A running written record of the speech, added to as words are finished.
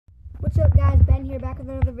What's up, guys? Ben here, back with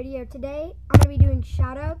another video. Today I'm going to be doing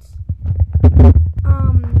shoutouts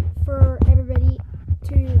for everybody,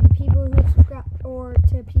 to people who have subscribed, or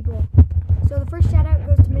to people. So the first shoutout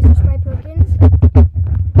goes to Mr. Spy Perkins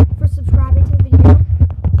for subscribing to the video,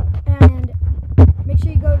 and make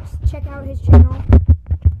sure you go check out his channel,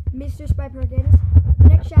 Mr. Spy Perkins. The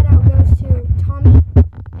next shoutout goes to Tommy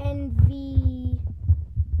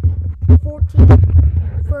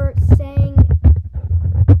NV14 for saying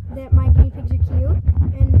that my guinea pigs are cute.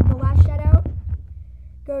 And the last shout out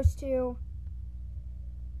goes to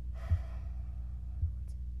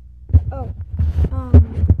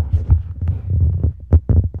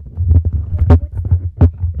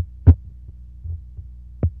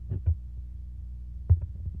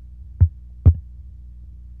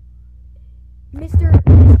Mr.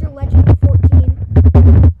 Legend 14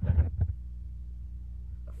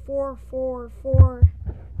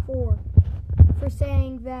 4444 for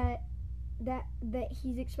saying that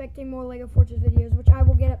he's expecting more LEGO Fortress videos, which I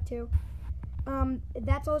will get up to.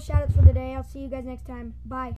 That's all the shoutouts for today. I'll see you guys next time. Bye.